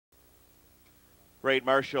Braid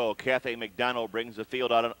Marshall, Cathay McDonald brings the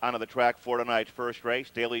field onto the track for tonight's first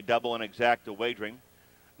race. Daily Double and Exacta Wagering.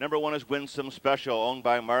 Number 1 is Winsome Special, owned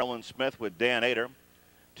by Marlon Smith with Dan Ader.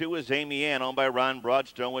 2 is Amy Ann, owned by Ron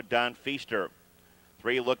Broadstone with Don Feaster.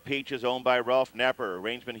 3, Look Peaches, owned by Ralph Napper,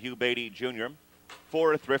 arrangement Hugh Beatty Jr.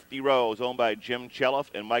 4, Thrifty Rose, owned by Jim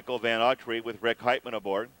Cheloff and Michael Van Autry with Rick Heitman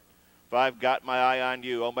aboard. 5, Got My Eye on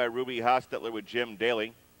You, owned by Ruby Hostetler with Jim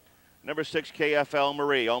Daly. Number 6, KFL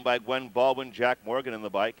Marie, owned by Gwen Baldwin, Jack Morgan in the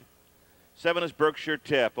bike. 7 is Berkshire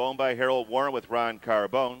Tip, owned by Harold Warren with Ron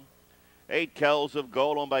Carbone. 8, Kells of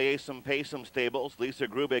Gold, owned by Asum Paysum Stables, Lisa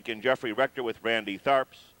Grubik and Jeffrey Rector with Randy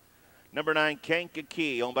Tharps. Number 9,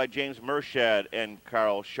 Kankakee, owned by James Mershad and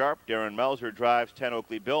Carl Sharp. Darren Melzer drives 10,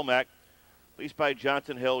 Oakley Billmac, leased by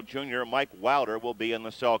Johnson Hill Jr. Mike Wilder will be in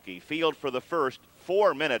the sulky. Field for the first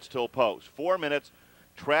 4 minutes till post. 4 minutes,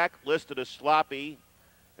 track listed as sloppy.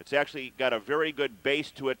 It's actually got a very good base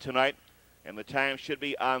to it tonight, and the time should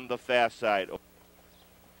be on the fast side.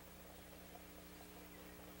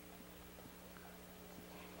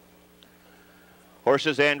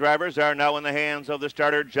 Horses and drivers are now in the hands of the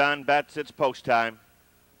starter, John Betts. It's post time.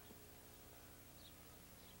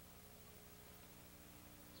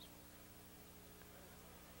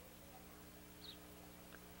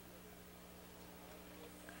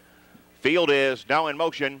 Field is now in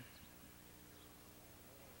motion.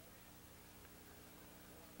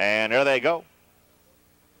 And there they go.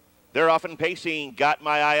 They're off and pacing. Got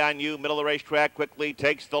My Eye on You, middle of the racetrack, quickly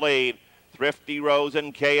takes the lead. Thrifty Rose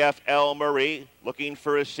and KFL Marie looking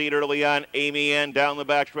for a seat early on. Amy Ann down the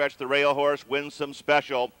backstretch. The rail horse Winsome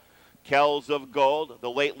Special. Kells of Gold, the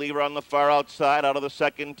late lever on the far outside. Out of the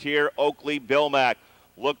second tier, Oakley Billmac.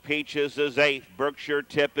 Look Peaches is 8th. Berkshire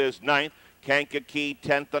Tip is 9th. Kankakee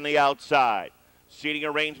 10th on the outside. Seating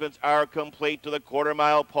arrangements are complete to the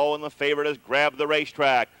quarter-mile pole, and the favorite has grabbed the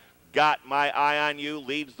racetrack. Got My Eye on You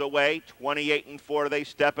leads the way. 28-4, they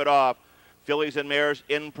step it off. Fillies and mares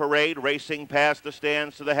in parade, racing past the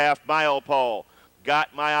stands to the half-mile pole.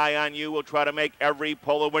 Got My Eye on You will try to make every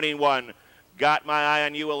pole a winning one. Got My Eye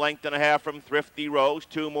on You a length and a half from Thrifty Rose.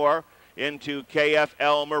 2 more into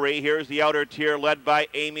KFL Marie. Here's the outer tier led by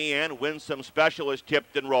Amy Ann. Winsome Special is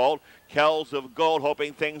tipped and rolled. Kells of Gold,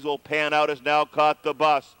 hoping things will pan out, has now caught the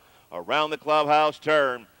bus. Around the clubhouse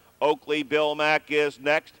turn, Oakley Billmac is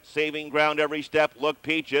next. Saving ground every step, Look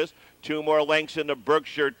Peaches. 2 more lengths into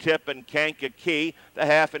Berkshire Tip and Kankakee. The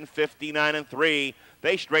half in 59-3.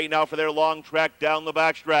 They straighten out for their long track down the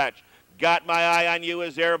backstretch. Got My Eye on You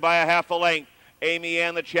is there by a half a length. Amy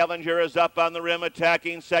Ann, the challenger, is up on the rim,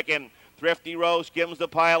 attacking second. Thrifty Rose skims the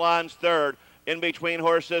pylons third. In between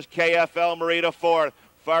horses, KFL Marie to fourth.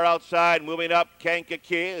 Far outside, moving up,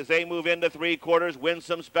 Kankakee as they move into 3/4.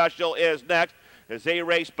 Winsome Special is next as they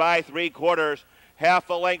race by 3/4.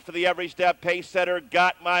 Half a length for the every step pace setter,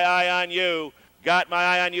 Got My Eye on You. Got My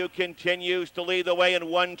Eye on You continues to lead the way in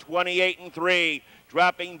 128-3.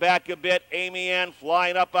 Dropping back a bit, Amy Ann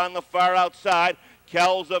flying up on the far outside.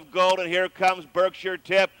 Kells of Gold, and here comes Berkshire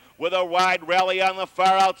Tip with a wide rally on the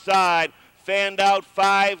far outside. Fanned out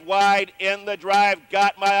 5 wide in the drive.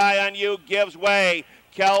 Got My Eye on You gives way.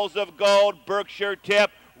 Kells of Gold, Berkshire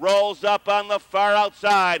Tip rolls up on the far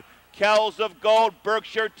outside. Kells of Gold,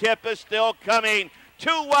 Berkshire Tip is still coming.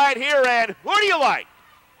 2 wide here, and who do you like?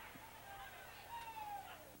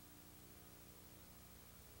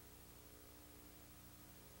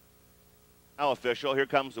 Now official, here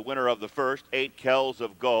comes the winner of the first, 8 Kells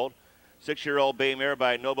of Gold. 6-year-old bay mare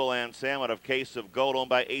by Noble and Sam out of Case of Gold, owned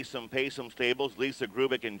by Asum Paysum Stables, Lisa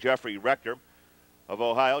Grubik and Jeffrey Rector of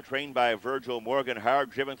Ohio, trained by Virgil Morgan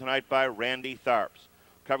Hard, driven tonight by Randy Tharps.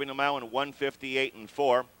 Covering the mile in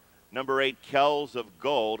 158-4. Number 8, Kells of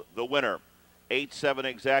Gold, the winner. 8-7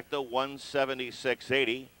 exacta,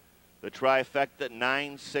 176.80. The trifecta,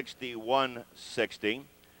 961.60.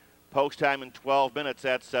 Post time in 12 minutes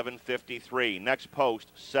at 7:53. Next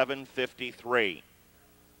post, 7:53.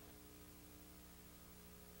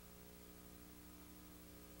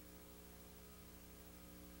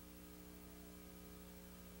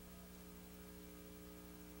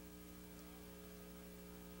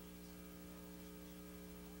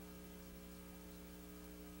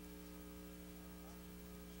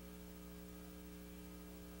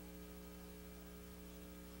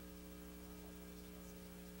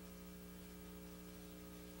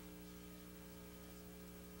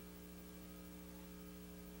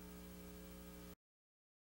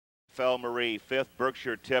 Fell Marie 5th,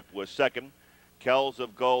 Berkshire Tip was 2nd, Kells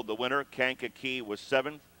of Gold the winner, Kankakee was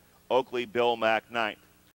 7th, Oakley Billmac 9th.